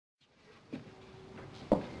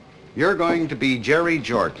You're going to be Jerry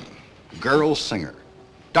Jordan, girl singer,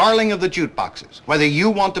 darling of the jukeboxes, whether you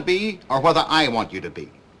want to be or whether I want you to be.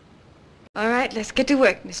 All right, let's get to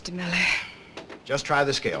work, Mr. Miller. Just try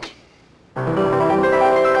the scales.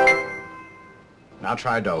 Now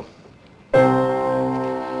try do.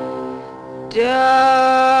 Do.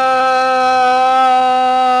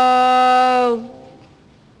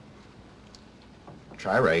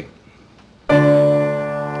 Try Ray.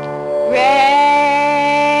 Ray.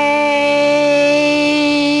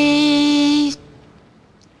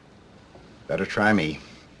 Better try me.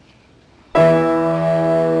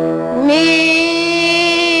 Me.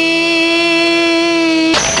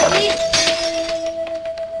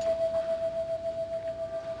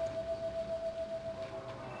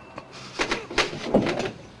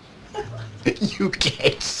 You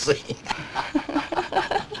can't sing.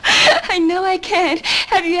 I know I can't.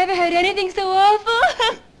 Have you ever heard anything so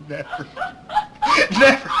awful? Never.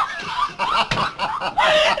 Never.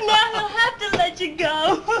 Now he'll have to let you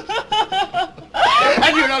go.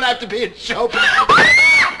 And you don't have to be in show business.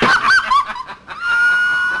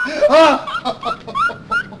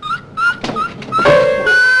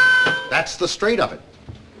 That's the straight of it.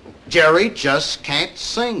 Jerry just can't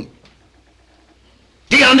sing.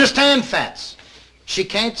 Do you understand, Fats? She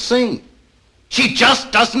can't sing. She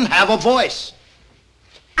just doesn't have a voice.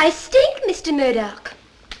 I stink, Mr. Murdoch.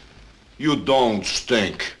 You don't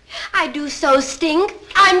stink. I do so stink.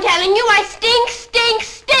 I'm telling you, I stink, stink,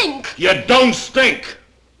 stink. You don't stink!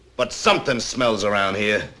 But something smells around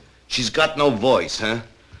here. She's got no voice, huh?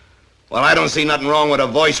 Well, I don't see nothing wrong with her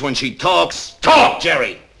voice when she talks. Talk,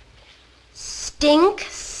 Jerry! Stink,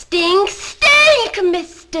 stink, stink,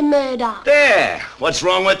 Mr. Murdoch. There! What's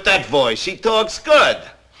wrong with that voice? She talks good.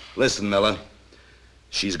 Listen, Miller.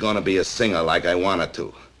 She's gonna be a singer like I want her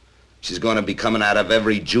to. She's gonna be coming out of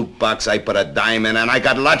every jukebox I put a dime in, and I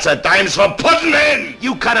got lots of dimes for putting in!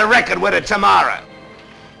 You cut a record with her tomorrow.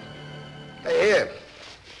 Hey, here.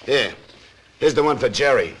 Here. Here's the one for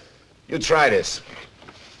Jerry. You try this.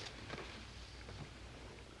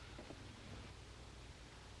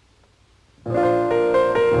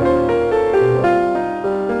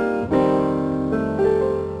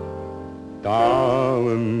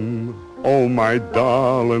 Darling, oh my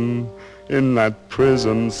darling, in that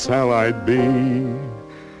prison cell I'd be,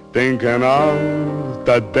 thinking of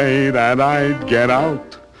the day that I'd get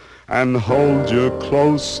out and hold you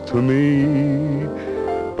close to me.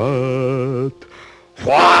 But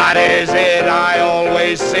what is it I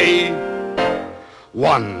always see?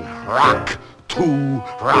 One rock, two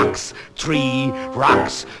rocks, three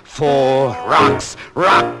rocks, four rocks.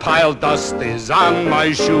 Rock pile dust is on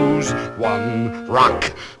my shoes. One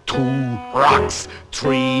rock, two rocks,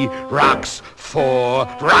 three rocks, four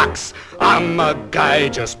rocks. I'm a guy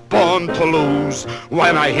just born to lose.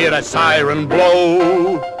 When I hear a siren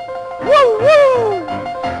blow, woo woo,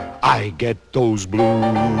 I get those blues.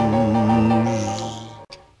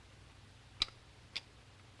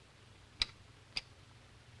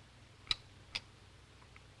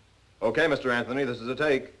 Okay, Mr. Anthony, this is a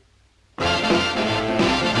take.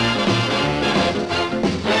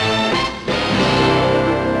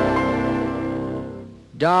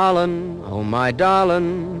 Darling, oh my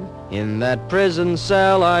darling, in that prison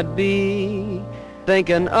cell I'd be,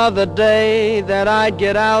 thinking of the day that I'd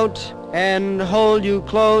get out and hold you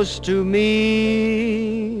close to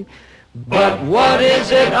me. But what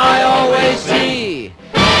is it I always see?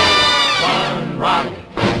 One rock,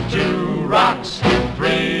 two rocks,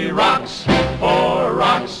 three rocks, four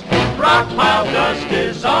rocks. Rock pile dust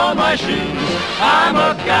is on my shoes. I'm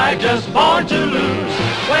a guy just born to lose.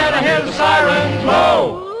 When I hear the siren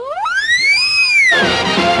blow,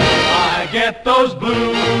 I get those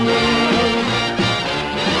blues.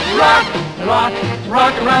 Rock, rock,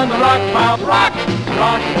 rock around the rock pile. Rock,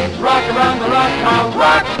 rock, rock around the rock pile.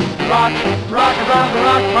 Rock, rock, rock around the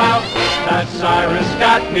rock pile. That siren's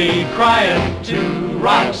got me crying. Two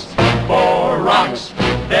rocks, four rocks,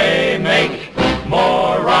 they make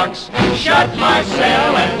more rocks. Shut my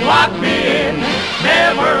cell and lock me in.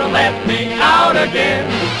 Never let me out again.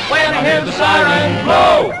 When I hear the siren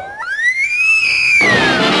blow,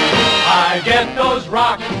 I get those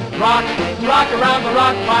rock, rock, rock around the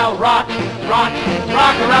rock pile. Rock, rock,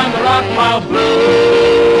 rock around the rock pile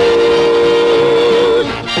blues.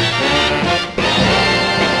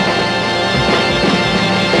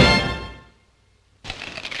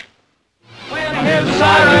 When I hear the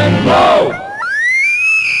siren blow,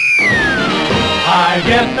 I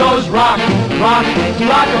get those rock, rock,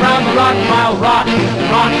 rock around the rock pile. Rock,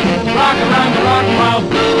 rock, rock around the rock pile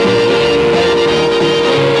blues.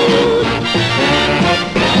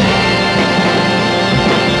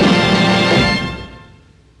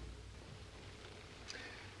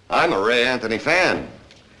 Anthony fan.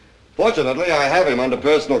 Fortunately, I have him under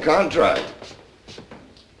personal contract.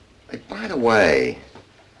 Hey, by the way,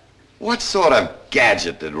 what sort of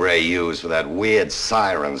gadget did Ray use for that weird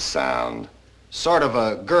siren sound? Sort of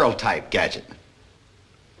a girl-type gadget.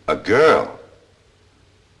 A girl?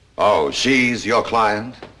 Oh, she's your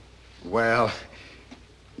client? Well,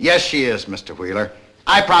 yes, she is, Mr. Wheeler.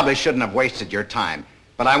 I probably shouldn't have wasted your time,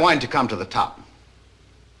 but I wanted to come to the top.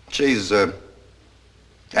 She's,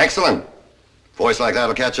 excellent. Voice like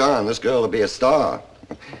that'll catch on. This girl will be a star.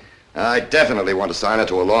 I definitely want to sign her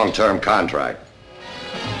to a long-term contract.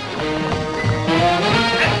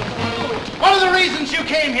 One of the reasons you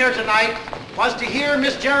came here tonight was to hear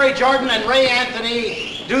Miss Jerry Jordan and Ray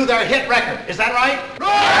Anthony do their hit record. Is that right?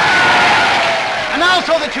 And now,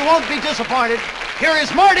 so that you won't be disappointed, here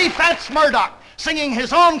is Marty Fats Murdoch singing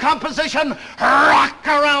his own composition, Rock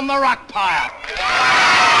Around the Rock Pile.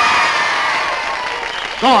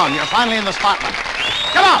 Go on, you're finally in the spotlight.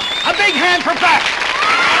 Come on, a big hand for Fats.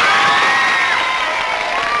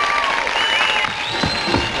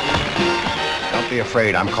 Don't be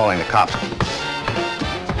afraid, I'm calling the cops.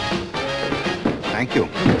 Thank you.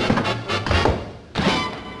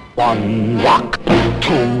 1 rock,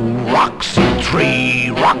 2 rocks,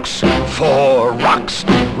 3 rocks, 4 rocks.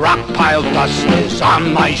 Rock pile dust is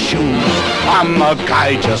on my shoes. I'm a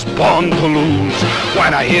guy just born to lose.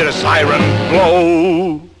 When I hear a siren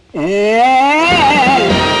blow,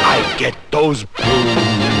 I get those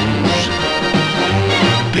blues.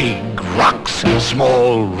 Big rocks,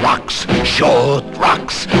 small rocks, short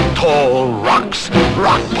rocks, tall rocks.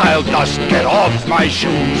 Rock pile dust, get off my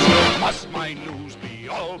shoes. Must my news be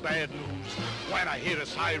all bad news? When I hear a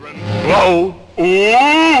siren blow,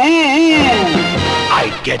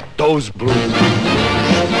 I get those blues.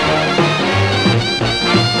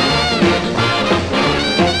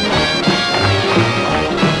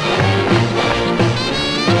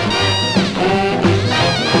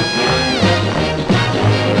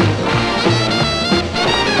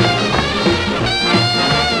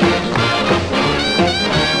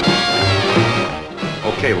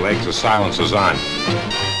 Okay, Legs, the silencer's on.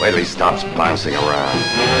 Wait till he stops bouncing around.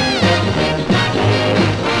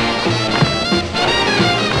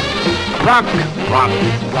 Rock, rock,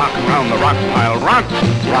 rock around the rock pile. Rock,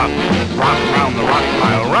 rock, rock around the rock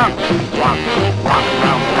pile. Rock, rock, rock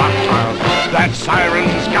around the rock pile. That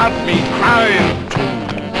siren's got me crying. 2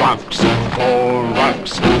 rocks, 4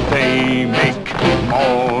 rocks, they make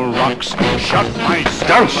more rocks. Shut my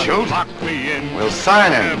Don't shoot. Lock me in. We'll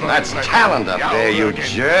sign him. That's talent up there, you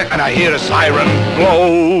jerk. And I hear a siren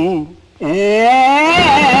blow.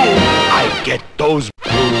 I get those